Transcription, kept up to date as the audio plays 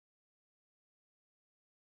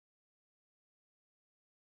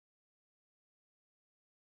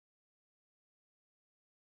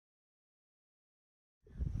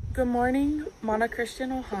Good morning, Mana Christian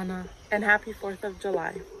Ohana, and happy 4th of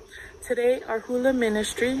July. Today, our hula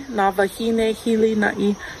ministry, Navahine Hili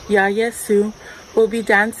Nai Ya Yesu, will be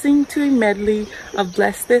dancing to a medley of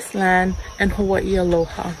Bless This Land and Hawaii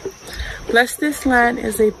Aloha. Bless This Land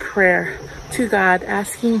is a prayer to God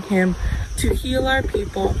asking Him to heal our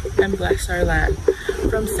people and bless our land.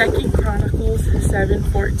 From 2 Chronicles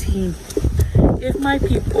 7:14. If my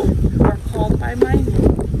people who are called by my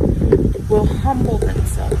name will humble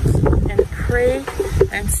themselves and pray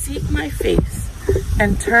and seek my face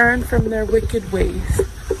and turn from their wicked ways,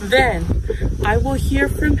 then I will hear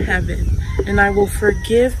from heaven and I will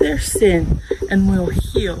forgive their sin and will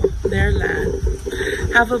heal their land.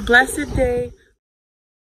 Have a blessed day.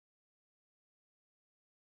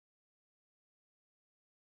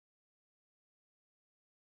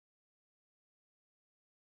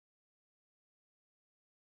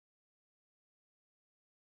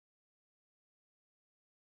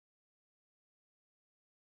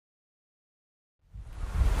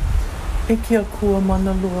 E kia kua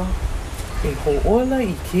manalua, e ho'ola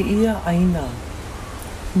I ke ia aina.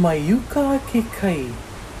 Mai uka ke kai,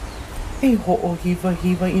 e ho'o hiwa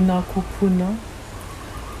hiwa I nā kupuna.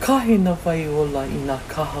 Kahe na vai ola I nā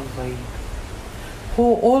kaha vai.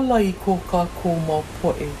 Ho'ola I ko kākou mau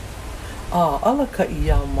po'e. A alaka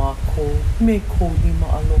I a mākou me ko lima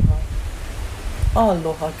aloha.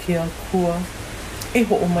 Aloha ke a kua, e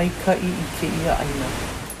ho'o maika'i I ke ia aina.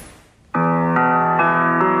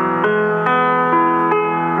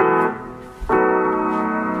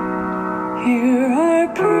 Hear our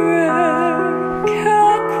prayer,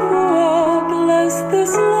 Kakua, bless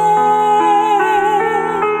this land.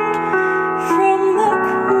 From the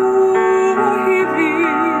Kuahivi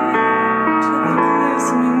to the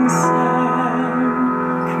glistening sand,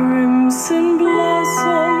 crimson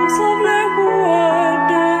blossoms of Lehua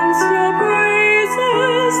dance your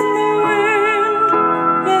praises in the wind.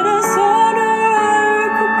 Let us honor our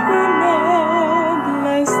kupuna,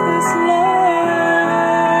 bless this land.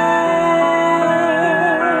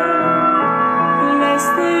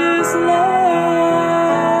 This land.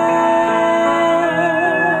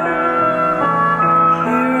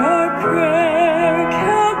 Hear our prayer,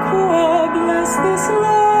 Kakua, bless this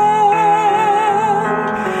land.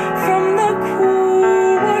 From the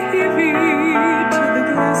Kuahivi to the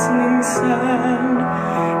glistening sand,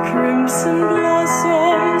 crimson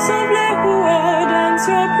blossoms of Lehua dance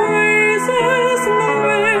your praises in the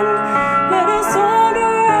wind. Let us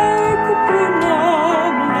honor our kupuna,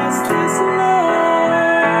 bless this land.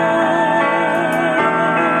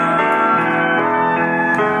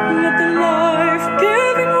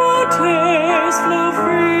 Flow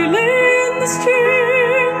freely in the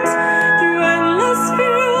streams, through endless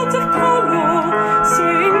fields of color,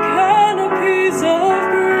 swaying canopies of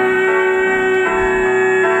green.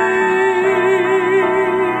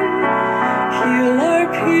 Heal our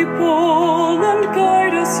people and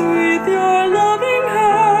guide us with your loving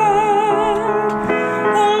hand.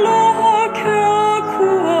 Aloha ke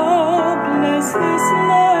akua, bless this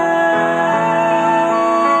land.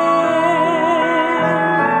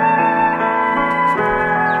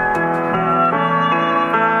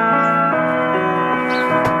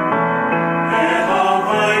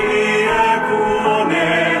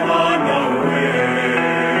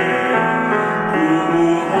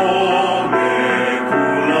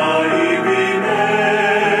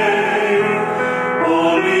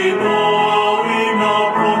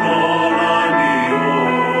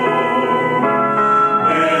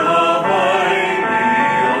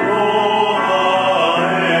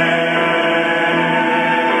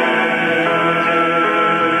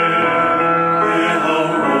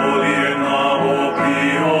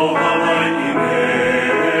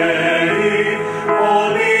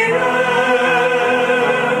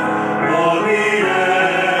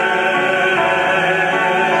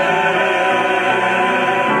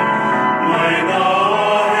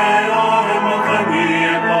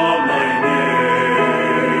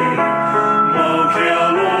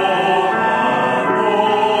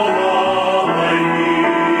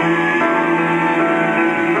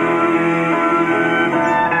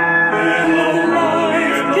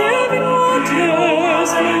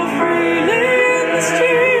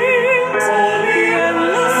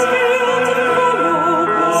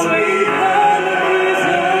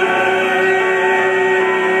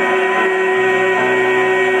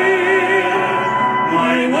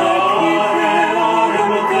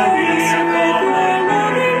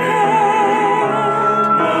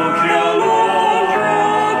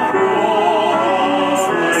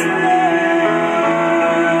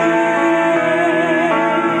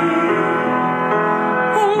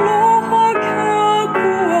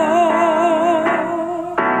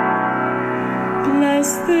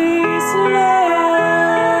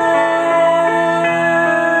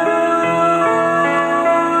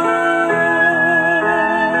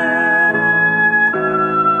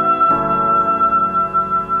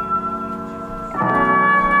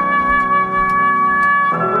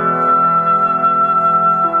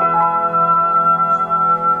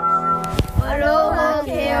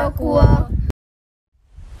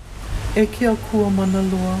 E ke akua mana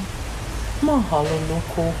loa, mahalo no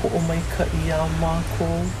ko ho'omaika'i a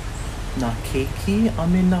mākou, nā keiki a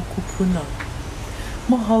me nā kupuna.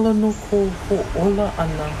 Mahalo no ko ho'ola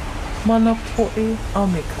ana, mana po'e a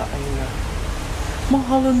me ka aina.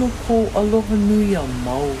 Mahalo no ko aloha nui a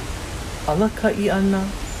mau, alaka'i ana,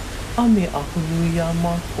 a me ahu nui a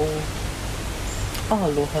mākou.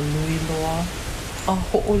 Aloha nui loa, a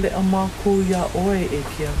ho'ole a mākou ia oe e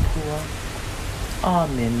ke akua.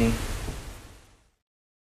 Āmene.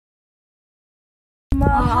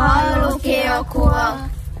 Mahalo ke akua.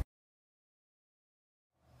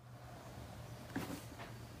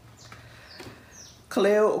 Ka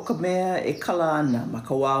leo o ka mea e kala ana ma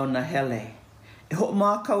ka wao na hele. E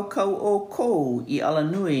ho'omākaukau o kou I ala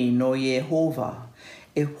nui no Yehova.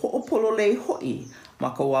 E ho'opololei ho'i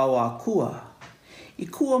ma ka wao a kua. I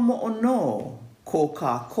kua mo'ono ko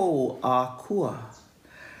ka kou a kua.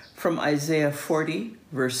 From Isaiah 40,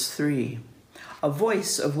 verse 3. A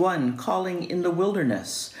voice of one calling in the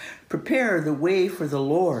wilderness, prepare the way for the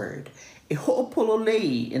Lord. E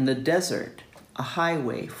ho'opololei in the desert, a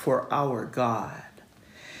highway for our God.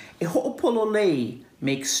 E ho'opololei,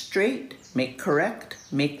 make straight, make correct,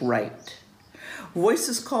 make right.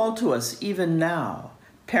 Voices call to us even now,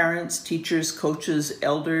 parents, teachers, coaches,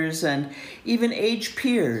 elders, and even age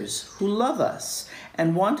peers who love us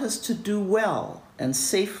and want us to do well and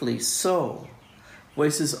safely so.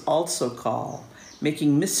 Voices also call,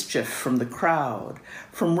 making mischief from the crowd,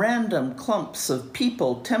 from random clumps of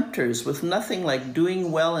people, tempters with nothing like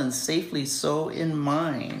doing well and safely so in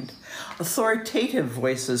mind. Authoritative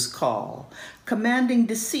voices call, commanding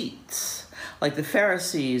deceits, like the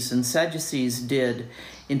Pharisees and Sadducees did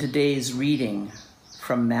in today's reading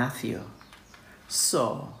from Matthew.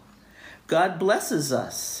 So, God blesses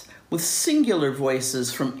us with singular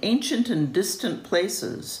voices from ancient and distant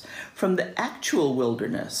places, from the actual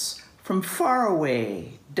wilderness, from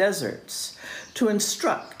faraway deserts, to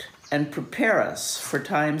instruct and prepare us for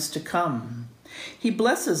times to come. He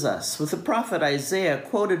blesses us with the prophet Isaiah,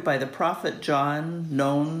 quoted by the prophet John,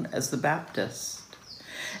 known as the Baptist.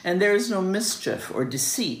 And there is no mischief or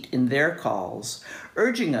deceit in their calls,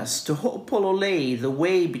 urging us to ho'opololei, the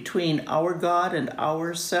way between our God and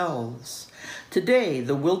ourselves. Today,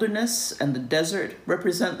 the wilderness and the desert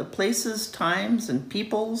represent the places, times, and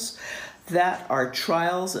peoples that our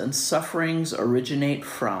trials and sufferings originate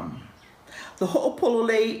from. The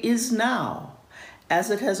ho'opololei is now, as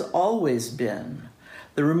it has always been,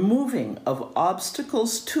 the removing of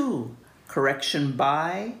obstacles to, correction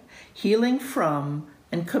by, healing from,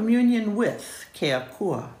 and communion with ke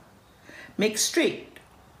akua. Make straight,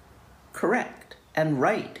 correct, and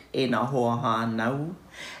right e nā hoa hānau,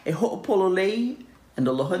 e ho'opololei and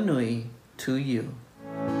aloha nui to you.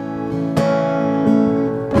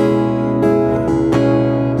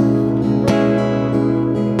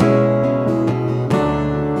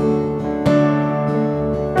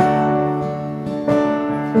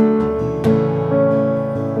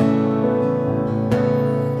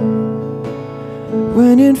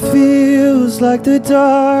 When it feels like the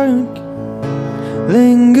dark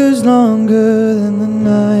lingers longer than the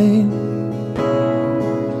night,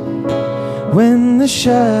 when the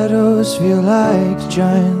shadows feel like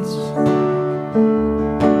giants,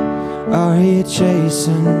 are you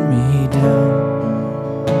chasing me down?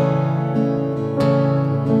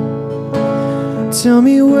 Tell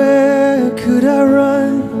me, where could I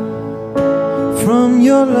run from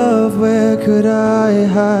your love? Where could I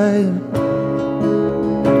hide?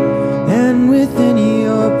 And within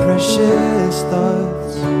your precious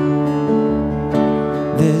thoughts,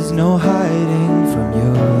 there's no hiding from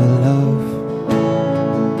your love.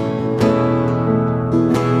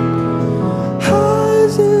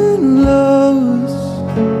 Highs and lows,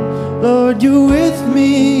 Lord, you're with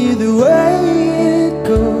me the way it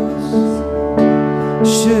goes.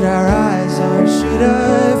 Should I rise or should I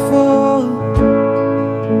fall?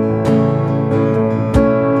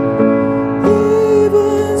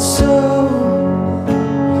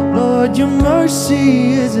 Your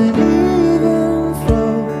mercy is an even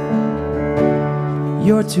flow.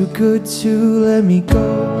 You're too good to let me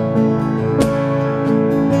go.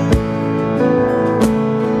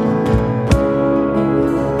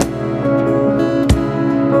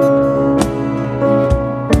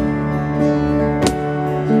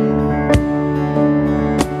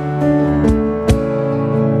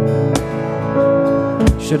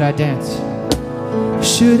 Should I dance?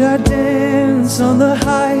 Should I dance on the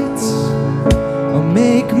heights, or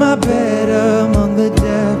make my bed among the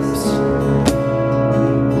depths?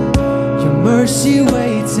 Your mercy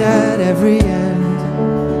waits at every end,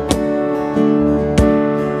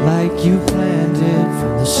 like you planned it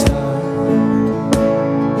from the start.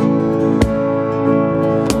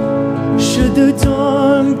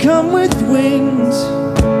 come with wings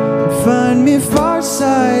and find me far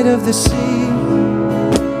side of the sea.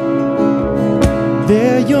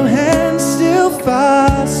 There your hand still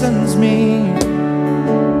fastens me,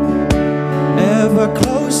 ever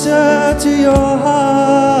closer to your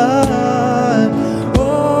heart.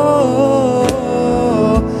 Oh,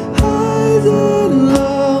 highs and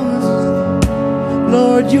lows,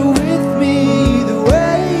 Lord, you're with me the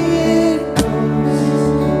way it goes.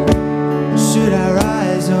 Should I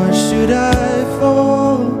rise or should I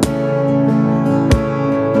fall?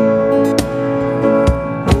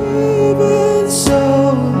 Even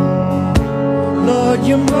so, Lord,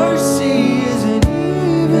 your mercy isn't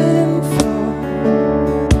even flow.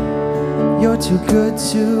 You're too good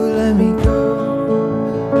to let me go.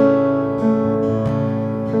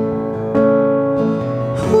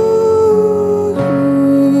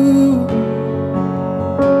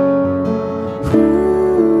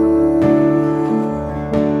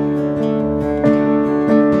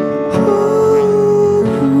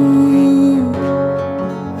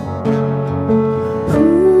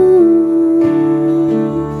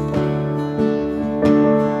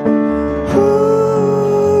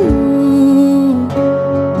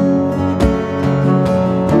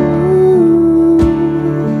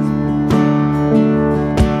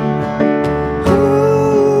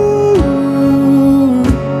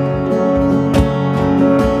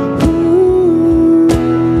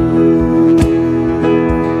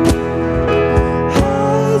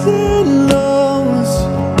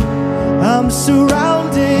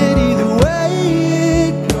 Surrounded either way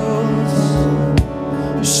it goes.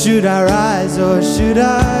 Should I rise or should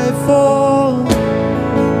I fall?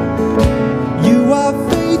 You are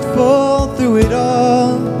faithful through it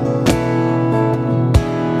all.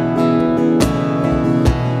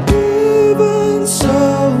 Even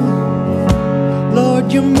so,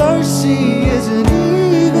 Lord, your mercy isn't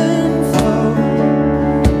even flow.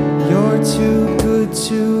 You're too good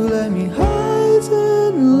to let me highs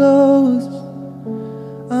and lows.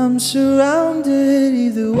 I'm surrounded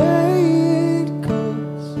either way it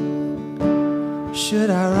goes. Should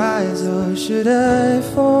I rise or should I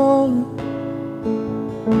fall?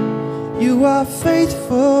 You are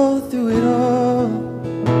faithful through it all.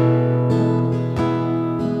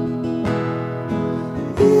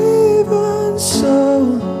 Even so,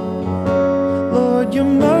 Lord, your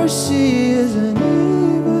mercy isn't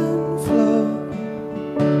even flow.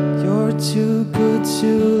 You're too good to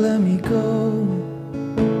let me go.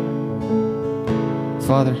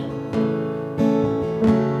 Father,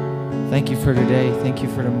 thank you for today. Thank you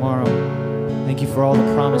for tomorrow. Thank you for all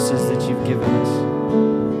the promises that you've given us.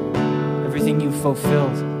 Everything you've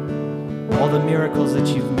fulfilled. All the miracles that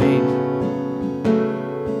you've made.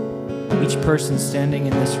 Each person standing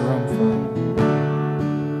in this room, Father.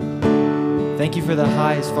 Thank you for the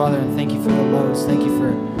highs, Father, and thank you for the lows. Thank you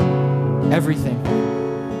for everything.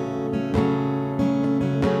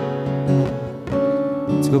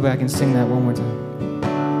 Let's go back and sing that one more time.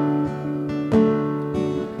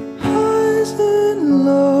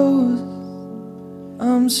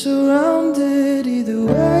 I'm surrounded either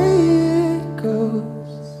way it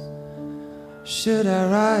goes. Should I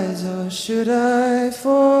rise or should I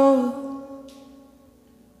fall?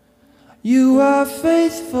 You are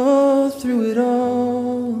faithful through it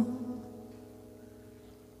all.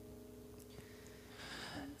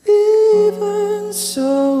 Even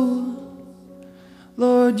so,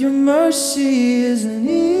 Lord, your mercy isn't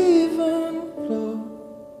even flow.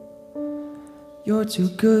 You're too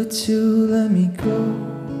good to let me go.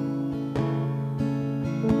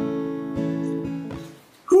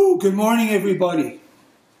 Good morning, everybody.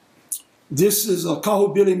 This is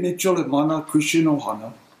Kahu Billy Mitchell and Mana Christian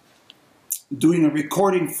Ohana doing a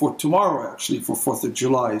recording for tomorrow, actually, for 4th of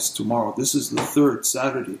July is tomorrow. This is the 3rd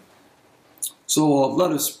Saturday. So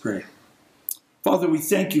let us pray. Father, we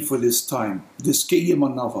thank you for this time, this Ke'ia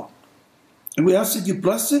Manava. And we ask that you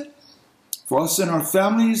bless it for us and our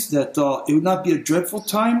families, that it would not be a dreadful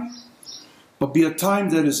time, but be a time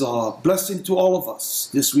that is a blessing to all of us.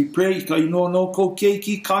 This we pray.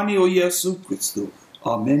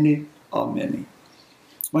 Amen. Amen.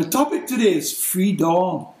 My topic today is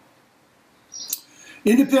freedom.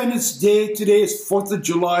 Independence Day today is 4th of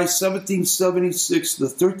July, 1776. The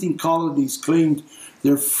 13 colonies claimed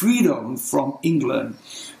their freedom from England.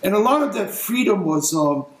 And a lot of that freedom was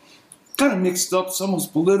kind of mixed up. Some was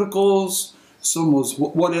politicals, some was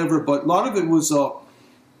whatever, but a lot of it was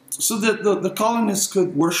so that the colonists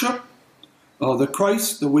could worship the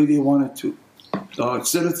Christ the way they wanted to,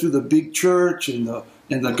 instead of through the big church and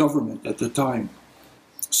the government at the time.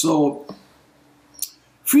 So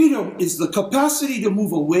freedom is the capacity to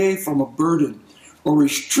move away from a burden or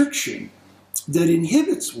restriction that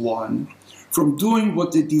inhibits one from doing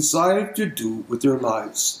what they desire to do with their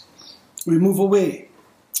lives. We move away,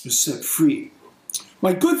 we're set free.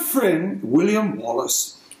 My good friend, William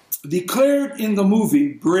Wallace, declared in the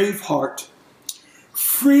movie Braveheart,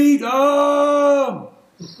 freedom!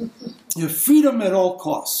 Freedom at all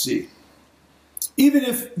costs, see. Even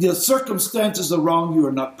if the circumstances around you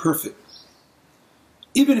are not perfect,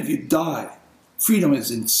 even if you die, freedom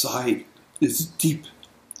is inside, it's deep.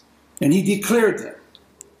 And he declared that.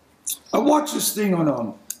 I watched this thing on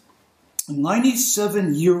a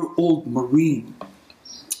 97-year-old Marine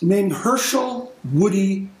named Herschel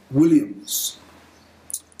Woody Williams,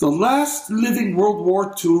 the last living World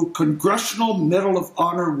War II Congressional Medal of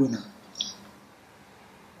Honor winner.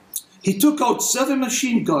 He took out 7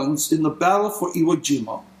 machine guns in the Battle for Iwo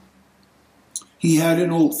Jima. He had an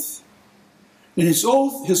oath. And his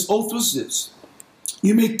oath was this: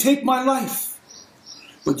 you may take my life,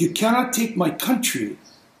 but you cannot take my country,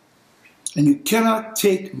 and you cannot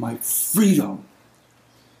take my freedom.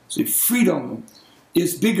 See, freedom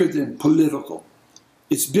is bigger than political.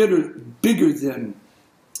 It's bigger than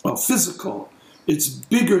physical. It's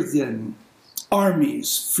bigger than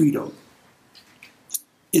armies' freedom.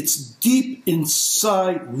 It's deep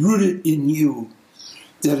inside, rooted in you,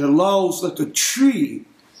 that allows, like a tree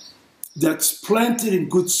that's planted in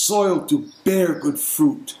good soil, to bear good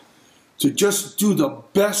fruit, to just do the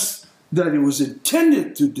best that it was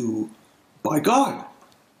intended to do by God.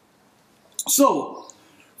 So,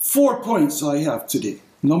 4 points I have today.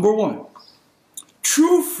 Number 1,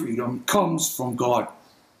 true freedom comes from God.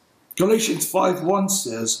 Galatians 5:1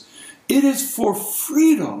 says, it is for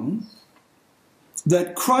freedom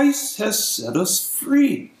that Christ has set us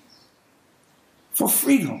free. For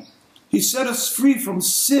freedom. He set us free from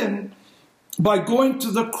sin by going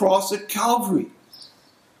to the cross at Calvary.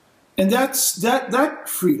 And that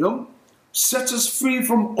freedom sets us free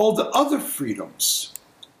from all the other freedoms.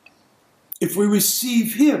 If we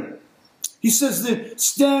receive him, he says that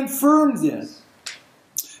stand firm then,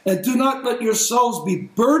 and do not let yourselves be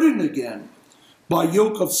burdened again by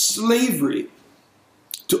yoke of slavery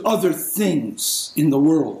to other things in the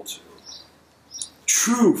world.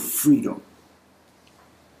 True freedom.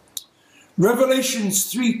 Revelations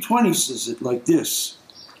 3:20 says it like this.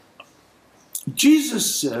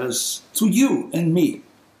 Jesus says to you and me,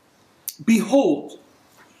 behold,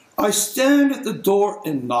 I stand at the door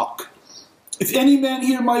and knock. If any man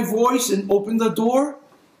hear my voice and open the door,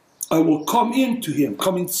 I will come into him,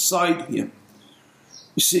 come inside him.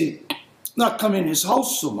 You see, not come in his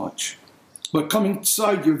house so much, but come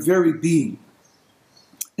inside your very being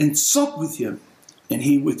and sup with him and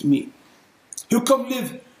he with me. He'll come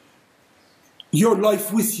live your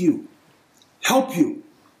life with you, help you,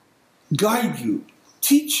 guide you,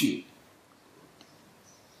 teach you.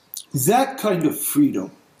 That kind of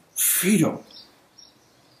freedom. Freedom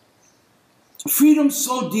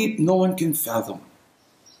so deep no one can fathom.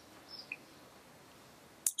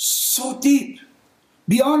 So deep,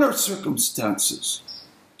 beyond our circumstances,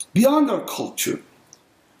 beyond our culture,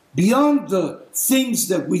 beyond the things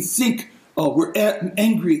that we think we're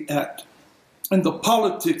angry at, and the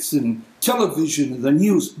politics and television and the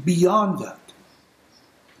news, beyond that,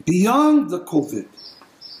 beyond the COVID.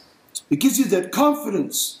 It gives you that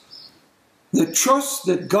confidence, that trust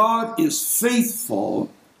that God is faithful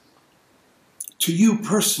to you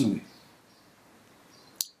personally.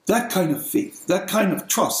 That kind of faith, that kind of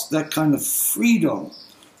trust, that kind of freedom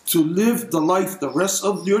to live the life the rest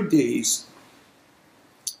of your days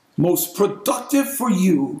most productive for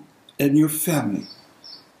you and your family.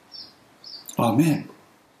 Amen.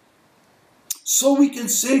 So we can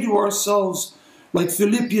say to ourselves, like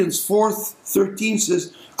Philippians 4:13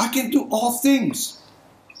 says, I can do all things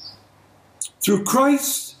through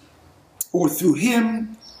Christ, or through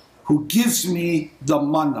him who gives me the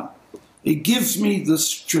manna. He gives me the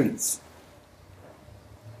strength.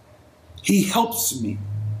 He helps me.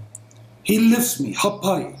 He lifts me.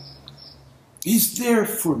 Hapai. He's there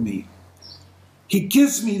for me. He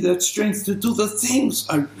gives me that strength to do the things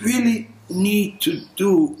I really need to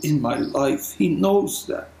do in my life. He knows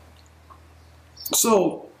that.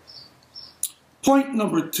 So, point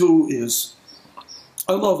number 2 is,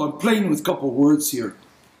 I'm playing with a couple words here.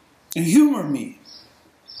 And humor me.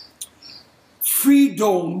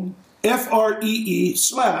 Freedom, F-R-E-E/D-O-M-E.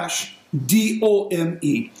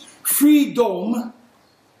 Freedom,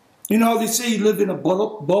 you know how they say you live in a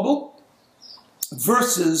bubble?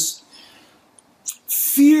 Versus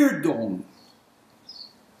feardom.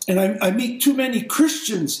 And I meet too many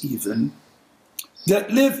Christians even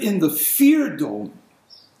that live in the feardom.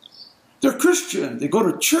 They're Christian, they go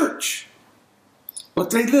to church, But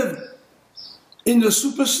they lived in the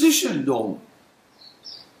superstition dome,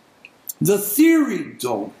 the theory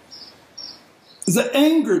dome, the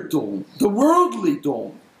anger dome, the worldly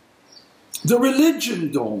dome, the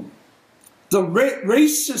religion dome, the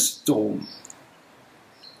racist dome,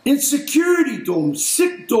 insecurity dome,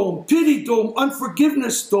 sick dome, pity dome,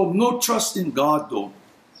 unforgiveness dome, no trust in God dome.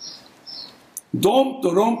 Dome,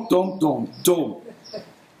 dome, dome, dome, dome.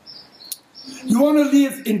 You want to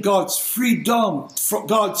live in God's freedom,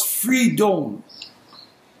 God's freedom.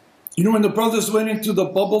 You know, when the brothers went into the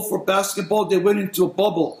bubble for basketball, they went into a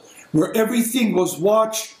bubble where everything was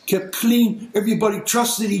watched, kept clean, everybody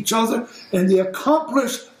trusted each other, and they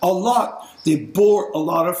accomplished a lot. They bore a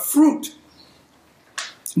lot of fruit.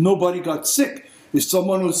 Nobody got sick. If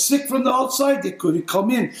someone was sick from the outside, they couldn't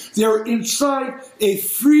come in. They were inside a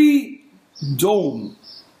free dome.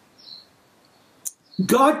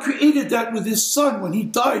 God created that with his son when he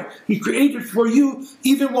died. He created for you,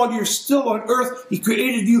 even while you're still on earth, he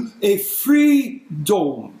created you a free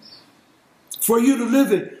dome for you to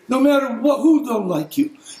live in. No matter what, who don't like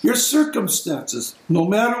you, your circumstances, no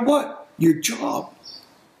matter what, your job.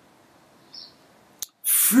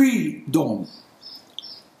 Free dome.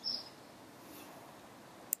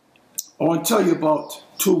 I want to tell you about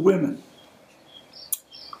two women.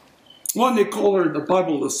 One, they call her in the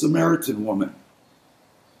Bible the Samaritan woman.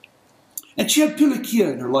 And she had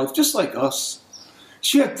pilikia in her life, just like us.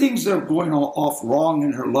 She had things that were going off wrong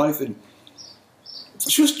in her life, and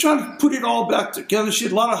she was trying to put it all back together. She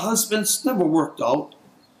had a lot of husbands, never worked out.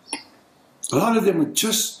 A lot of them were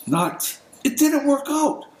just not, it didn't work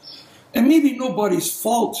out. And maybe nobody's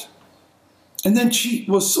fault. And then she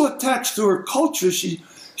was so attached to her culture,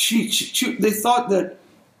 they thought that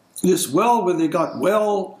this well where they got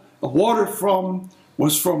the water from,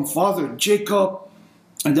 was from Father Jacob,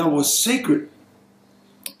 and that was sacred.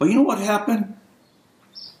 But you know what happened?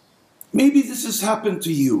 Maybe this has happened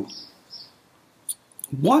to you.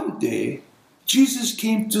 One day, Jesus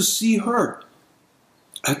came to see her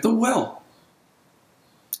at the well.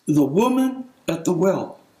 The woman at the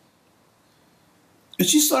well. And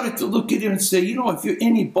she started to look at him and say, you know, if you're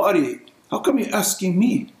anybody, how come you're asking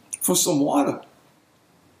me for some water?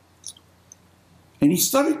 And he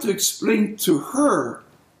started to explain to her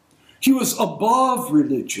he was above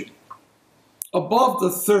religion, above the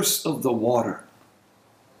thirst of the water.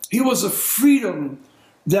 He was a freedom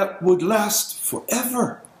that would last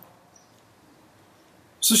forever.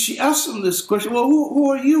 So she asked him this question, well, who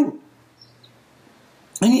are you?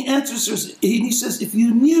 And he answers her, and he says, if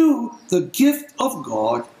you knew the gift of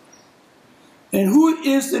God and who it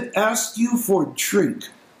is that asked you for drink,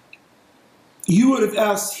 you would have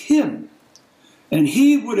asked him, and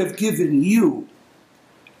he would have given you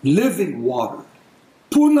living water.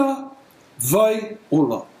 Puna vai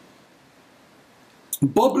ola.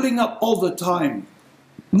 Bubbling up all the time.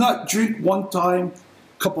 Not drink one time,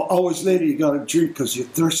 a couple hours later you got to drink because you're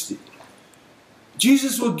thirsty.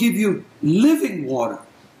 Jesus will give you living water.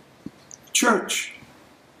 Church,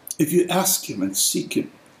 if you ask him and seek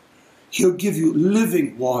him, he'll give you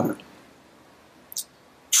living water.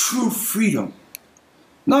 True freedom.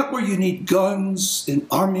 Not where you need guns and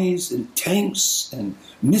armies and tanks and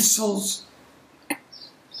missiles.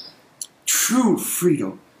 True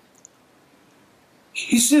freedom.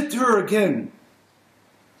 He said to her again,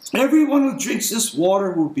 everyone who drinks this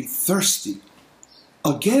water will be thirsty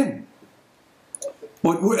again.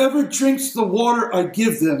 But whoever drinks the water I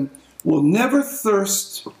give them will never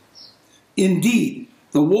thirst. Indeed,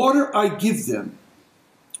 the water I give them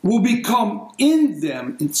will become in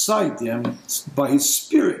them, inside them, by his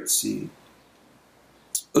Spirit, see,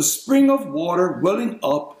 a spring of water welling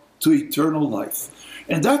up to eternal life.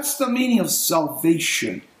 And that's the meaning of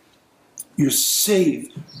salvation. You're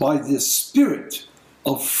saved by this Spirit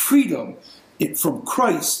of freedom from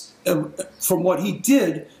Christ, from what he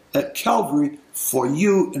did at Calvary for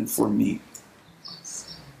you and for me.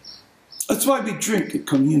 That's why we drink at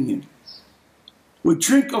communion. We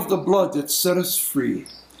drink of the blood that set us free,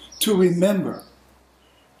 to remember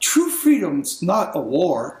true freedom is not a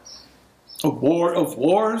war of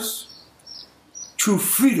wars. True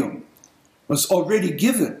freedom was already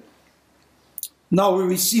given. Now we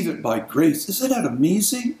receive it by grace. Isn't that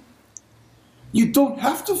amazing? You don't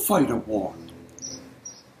have to fight a war.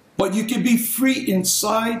 But you can be free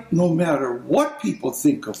inside no matter what people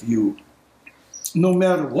think of you. No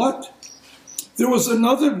matter what. There was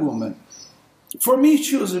another woman. For me,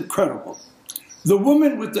 she was incredible. The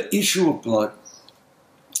woman with the issue of blood.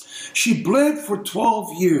 She bled for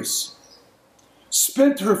 12 years.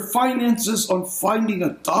 Spent her finances on finding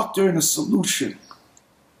a doctor and a solution.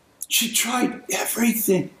 She tried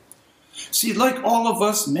everything. See, like all of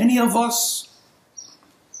us, many of us,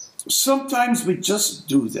 sometimes we just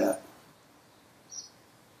do that.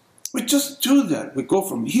 We just do that. We go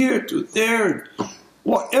from here to there,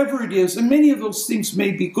 whatever it is. And many of those things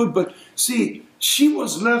may be good, but see, she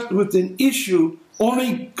was left with an issue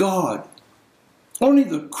only God, only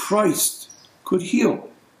the Christ could heal.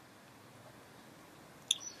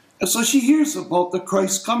 And so she hears about the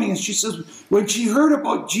Christ coming, and she says, when she heard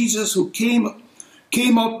about Jesus who came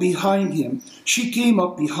up behind him, she came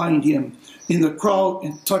up behind him in the crowd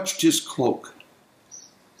and touched his cloak.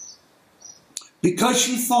 Because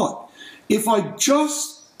she thought, if I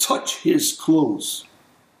just touch his clothes,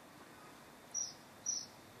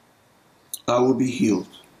 I will be healed.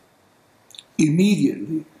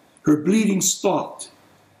 Immediately, her bleeding stopped,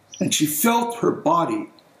 and she felt her body,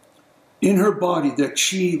 in her body, that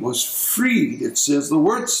she was freed. It says, the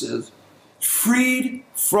word says, freed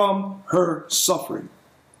from her suffering.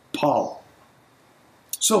 Paul.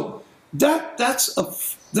 So that's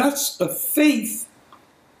a faith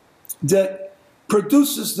that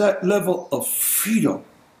produces that level of freedom.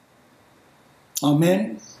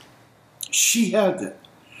 Amen. She had that.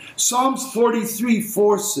 Psalms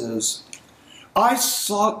 43:4 says, I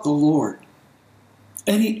sought the Lord,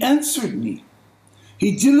 and he answered me.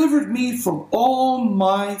 He delivered me from all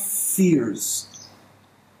my fears.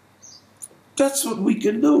 That's what we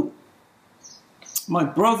can do. My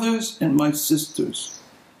brothers and my sisters.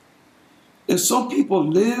 If some people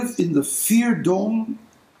live in the fear dome,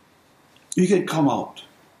 you can come out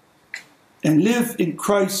and live in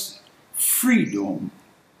Christ's freedom,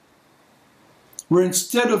 where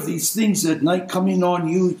instead of these things at night coming on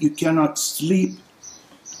you, you cannot sleep,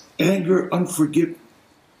 anger, unforgiveness,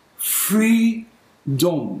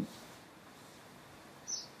 freedom.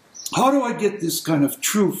 How do I get this kind of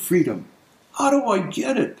true freedom? How do I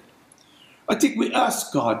get it? I think we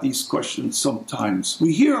ask God these questions sometimes.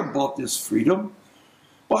 We hear about this freedom,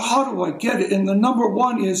 but how do I get it? And the number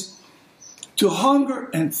one is to hunger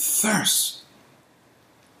and thirst.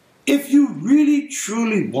 If you really,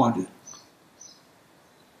 truly want it,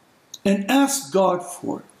 and ask God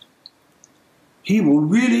for it, he will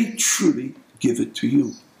really, truly give it to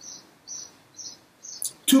you.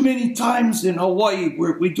 Too many times in Hawaii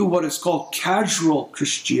where we do what is called casual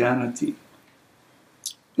Christianity,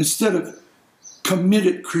 instead of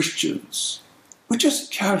committed Christians. We're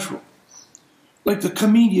just casual. Like the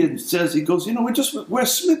comedian says, he goes, we just wear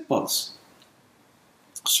slippers.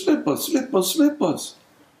 Slippers.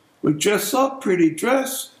 We dress up, pretty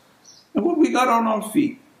dress, and what we got on our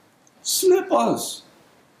feet? Slippers.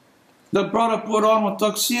 The brother put on a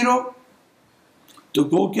tuxedo to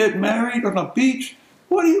go get married on a beach.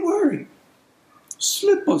 What are you wearing?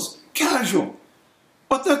 Slippers, casual.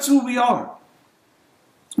 But that's who we are.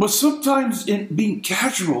 But sometimes in being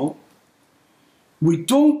casual, we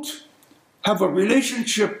don't have a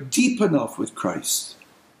relationship deep enough with Christ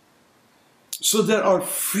so that our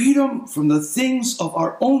freedom from the things of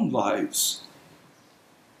our own lives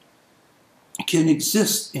can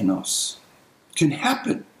exist in us, can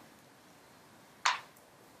happen.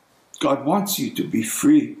 God wants you to be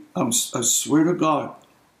free. I swear to God.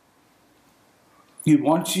 He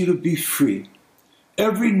wants you to be free.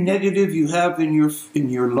 Every negative you have in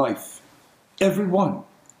your life, every one,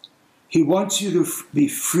 he wants you to be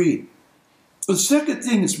free. The second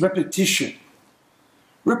thing is repetition.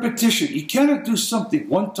 Repetition. You cannot do something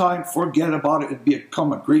one time, forget about it, and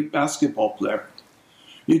become a great basketball player.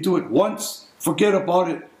 You do it once, forget about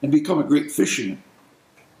it, and become a great fisherman.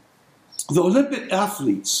 The Olympic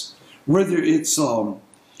athletes, whether it's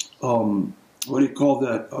what do you call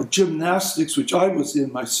that? Gymnastics, which I was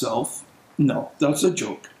in myself. No, that's a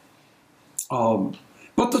joke.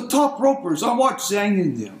 But the top ropers, I watched Zhang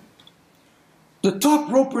and them. The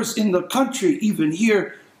top ropers in the country, even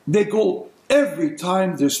here, they go every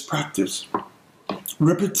time there's practice.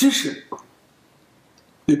 Repetition.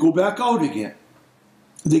 They go back out again.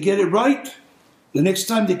 They get it right. The next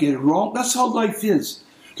time they get it wrong. That's how life is.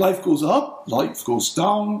 Life goes up, life goes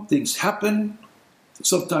down, things happen.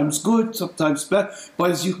 Sometimes good, sometimes bad. But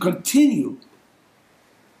as you continue,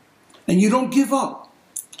 and you don't give up,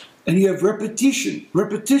 and you have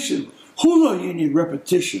repetition. Hula, you need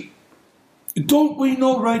repetition. Don't we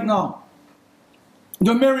know right now?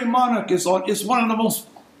 The Merry Monarch is one of the most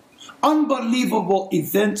unbelievable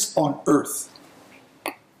events on earth.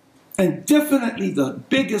 And definitely the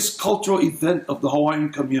biggest cultural event of the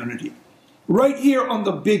Hawaiian community. Right here on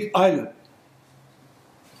the Big Island.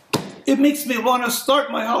 It makes me want to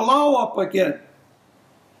start my halau up again.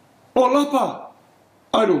 Or lapa.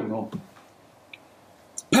 I don't know.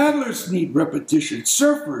 Paddlers need repetition.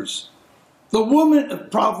 Surfers. The woman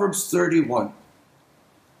of Proverbs 31.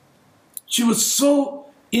 She was so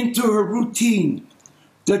into her routine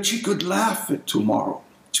that she could laugh at tomorrow.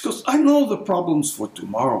 She goes, I know the problems for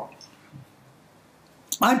tomorrow.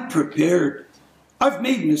 I'm prepared. I've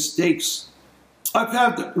made mistakes. I've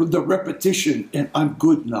had the repetition and I'm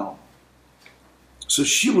good now. So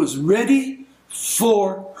she was ready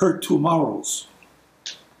for her tomorrows.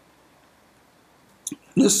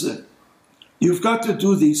 Listen, you've got to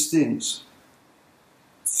do these things.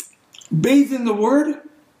 Bathe in the Word.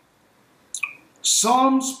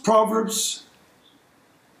 Psalms, Proverbs,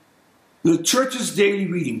 the church's daily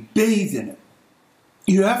reading. Bathe in it.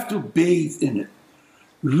 You have to bathe in it.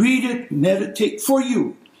 Read it, meditate for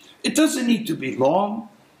you. It doesn't need to be long,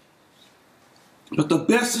 but the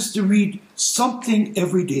best is to read something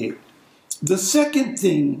every day. The second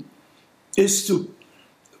thing is to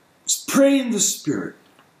pray in the Spirit.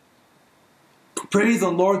 Pray the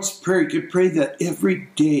Lord's Prayer. You can pray that every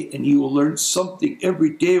day and you will learn something every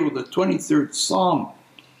day with the 23rd Psalm.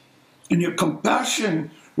 And your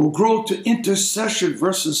compassion will grow to intercession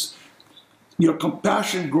versus your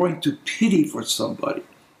compassion growing to pity for somebody.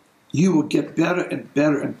 You will get better and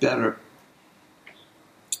better and better.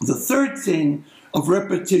 The third thing of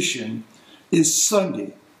repetition is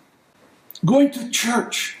Sunday. Going to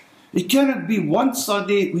church. It cannot be one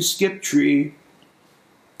Sunday we skip 3,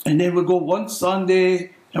 and then we go one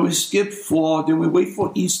Sunday and we skip 4, then we wait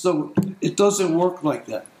for Easter. It doesn't work like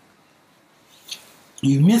that.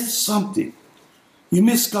 You miss something. You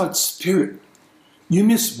miss God's Spirit. You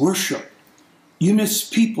miss worship. You miss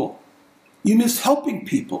people. You miss helping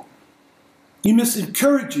people. You miss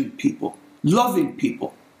encouraging people, loving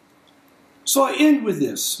people. So I end with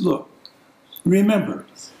this. Look, remember,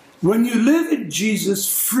 when you live in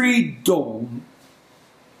Jesus' freedom,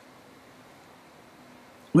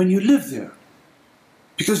 when you live there,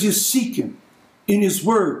 because you seek Him in His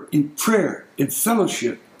Word, in prayer, in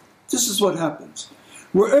fellowship, this is what happens.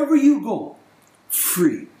 Wherever you go,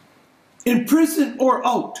 free. In prison or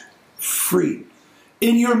out, free.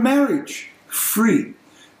 In your marriage, free.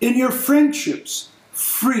 In your friendships,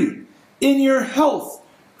 free. In your health,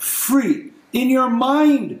 free. In your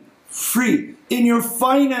mind, free. In your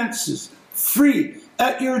finances, free.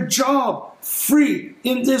 At your job, free.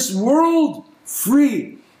 In this world,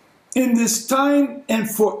 free. In this time and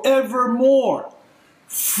forevermore,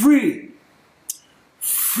 free.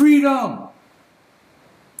 Freedom.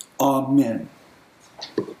 Amen.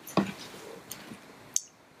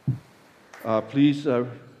 Please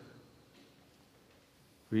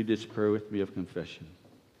read this prayer with me of confession.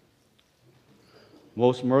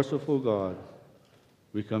 Most merciful God,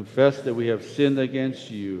 we confess that we have sinned against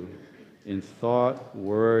you in thought,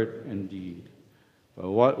 word, and deed, by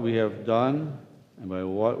what we have done and by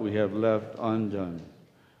what we have left undone.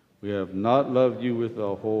 We have not loved you with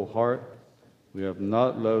our whole heart. We have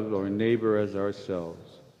not loved our neighbor as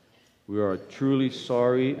ourselves. We are truly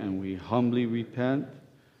sorry and we humbly repent.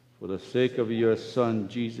 For the sake of your Son,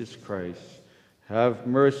 Jesus Christ, have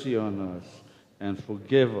mercy on us and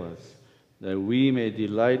forgive us, that we may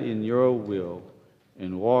delight in your will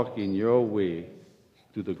and walk in your way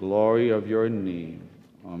to the glory of your name.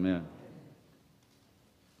 Amen.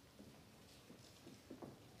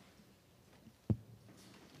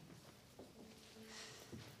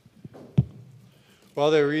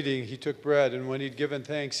 While they were eating, he took bread, and when he'd given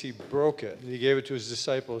thanks, he broke it, and he gave it to his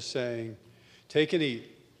disciples, saying, "Take and eat.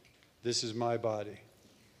 This is my body."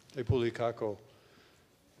 Epulikako.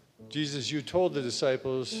 Jesus, you told the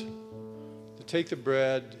disciples to take the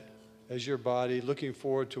bread as your body, looking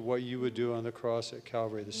forward to what you would do on the cross at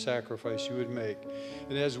Calvary, the sacrifice you would make.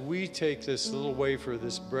 And as we take this little wafer,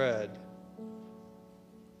 this bread,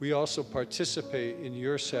 we also participate in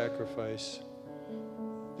your sacrifice,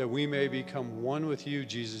 that we may become one with you,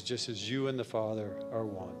 Jesus, just as you and the Father are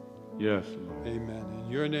one. Yes, Lord. Amen.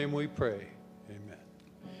 In your name we pray. Amen.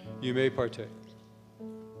 You may partake.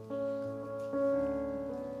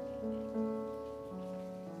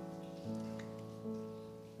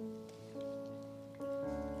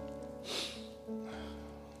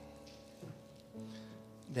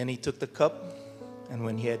 Then he took the cup, and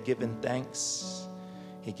when he had given thanks,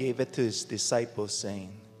 he gave it to his disciples, saying,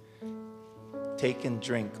 "Take and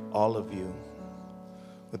drink, all of you.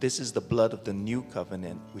 For this is the blood of the new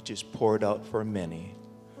covenant, which is poured out for many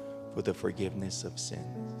for the forgiveness of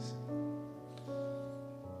sins."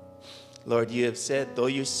 Lord, you have said, though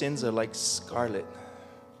your sins are like scarlet,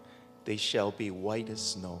 they shall be white as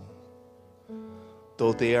snow.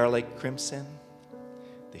 Though they are like crimson,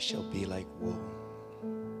 they shall be like wool.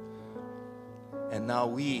 And now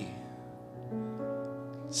we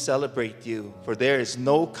celebrate you, for there is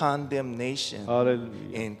no condemnation Hallelujah.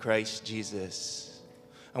 in Christ Jesus.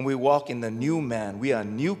 And we walk in the new man. We are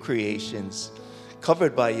new creations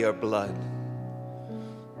covered by your blood.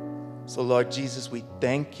 So Lord Jesus, we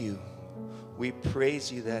thank you. We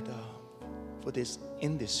praise you that for this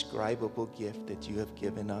indescribable gift that you have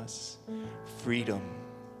given us. Freedom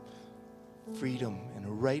and a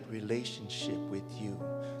right relationship with you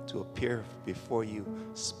to appear before you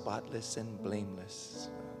spotless and blameless.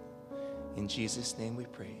 In Jesus' name we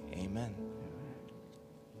pray. Amen.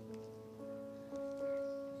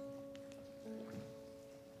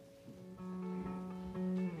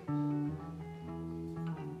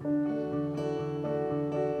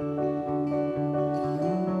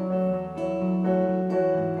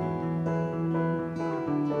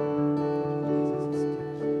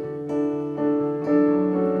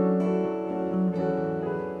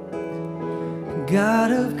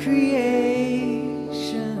 God of creation,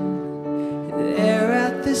 there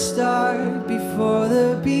at the start, before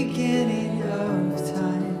the beginning of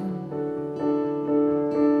time.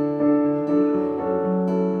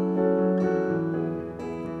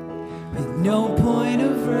 With no point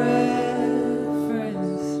of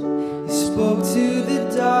reference, you spoke to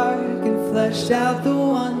the dark and fleshed out the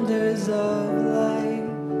wonders of life.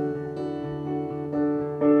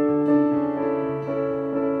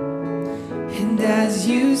 And as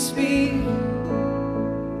you speak,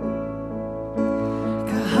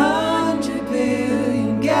 100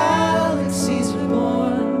 billion galaxies are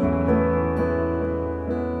born.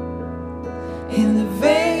 In the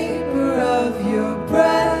vapor of your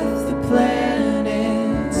breath, the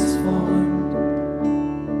planets formed.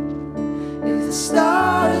 If the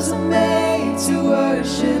stars are made to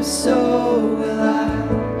worship, so will I.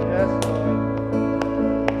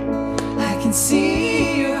 I can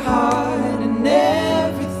see your heart and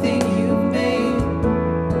everything you made.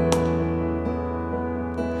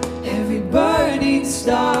 Every burning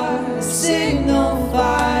star, a signal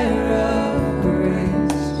fire of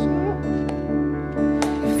grace.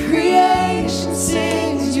 If creation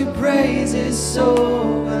sings your praises, so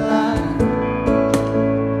will I.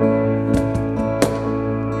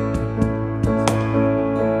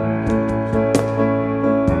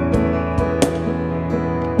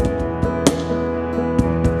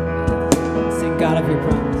 God of your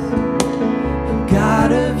promise.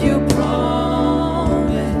 God of your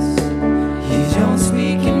promise. You don't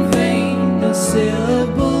speak in vain, no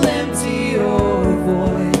syllable empty or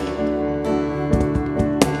void.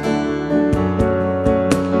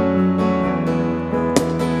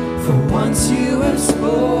 For once you have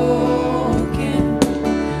spoken,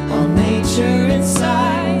 all nature and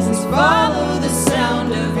signs follow the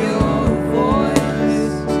sound of your voice.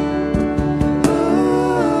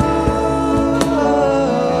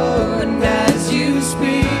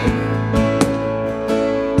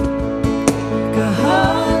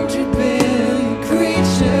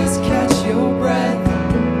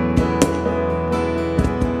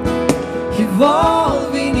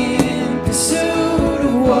 Evolving in pursuit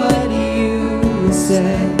of what you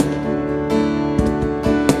say.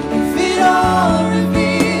 If it all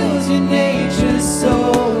reveals your nature,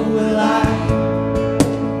 so will I.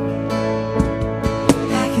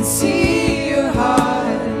 I can see your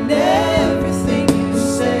heart in everything you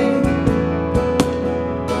say.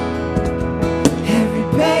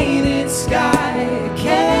 Every painted sky, a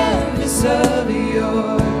canvas of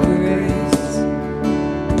your grace.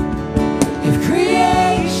 If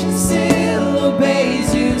creation still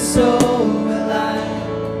obeys you, so will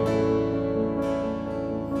I.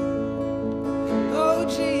 Oh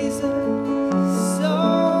Jesus, so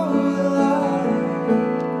will I.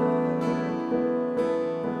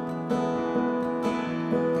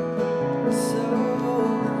 So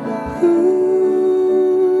will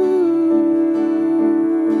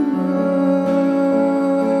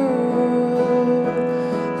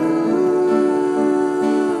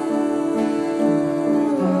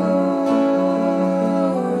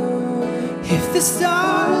If the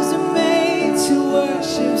stars are made to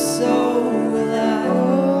worship, so will I.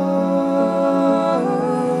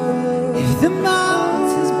 If the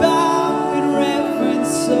mountains bow in reverence,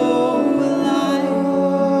 so will I.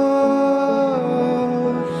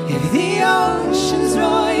 If the oceans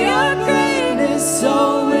roar your greatness,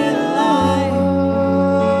 so will I.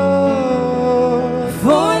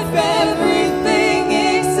 For if everything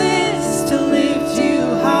exists to lift you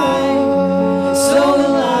high, so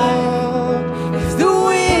will I.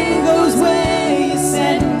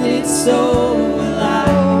 So will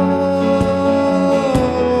I.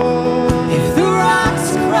 If the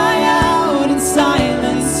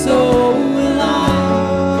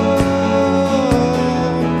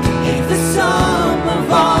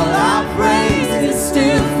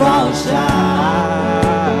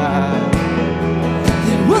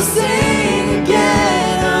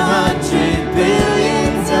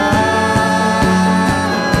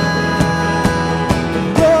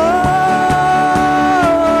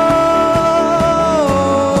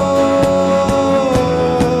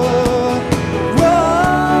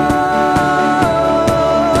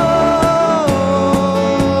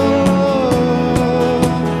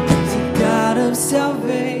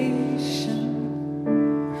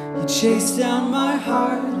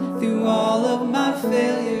through all of my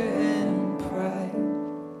failure and pride.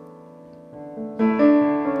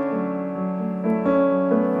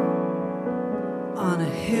 On a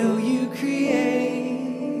hill you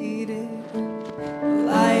created,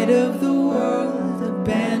 light of the world,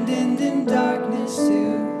 abandoned in darkness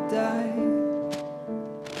to die.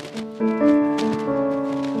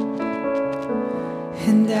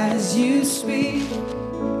 And as you speak,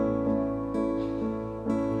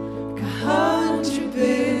 100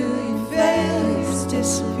 billion failures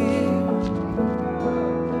disappear.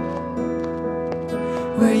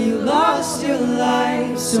 Where you lost your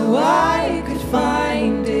life so I could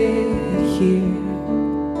find it here.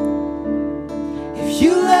 If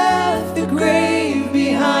you left the grave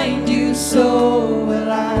behind you, so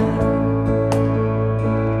will I.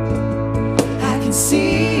 I can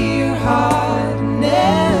see your heart and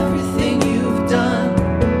everything you've done.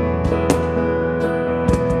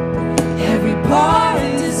 Every part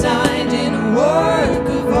designed in a work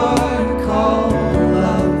of art called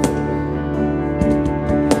love.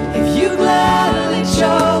 If you gladly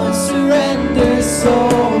chose surrender, so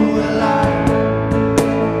will I.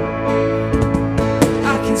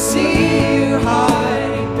 I can see your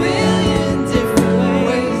heart a billion different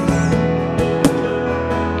ways.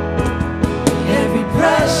 Every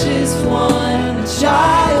precious one, a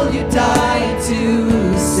child you died to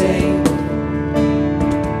save.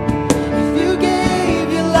 If you gave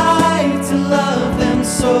your life to love them,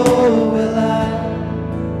 so will I.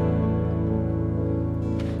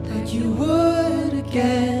 Like you would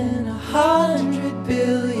again 100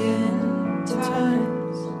 billion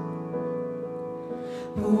times.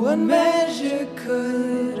 But what measure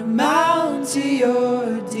could amount to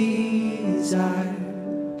your desire?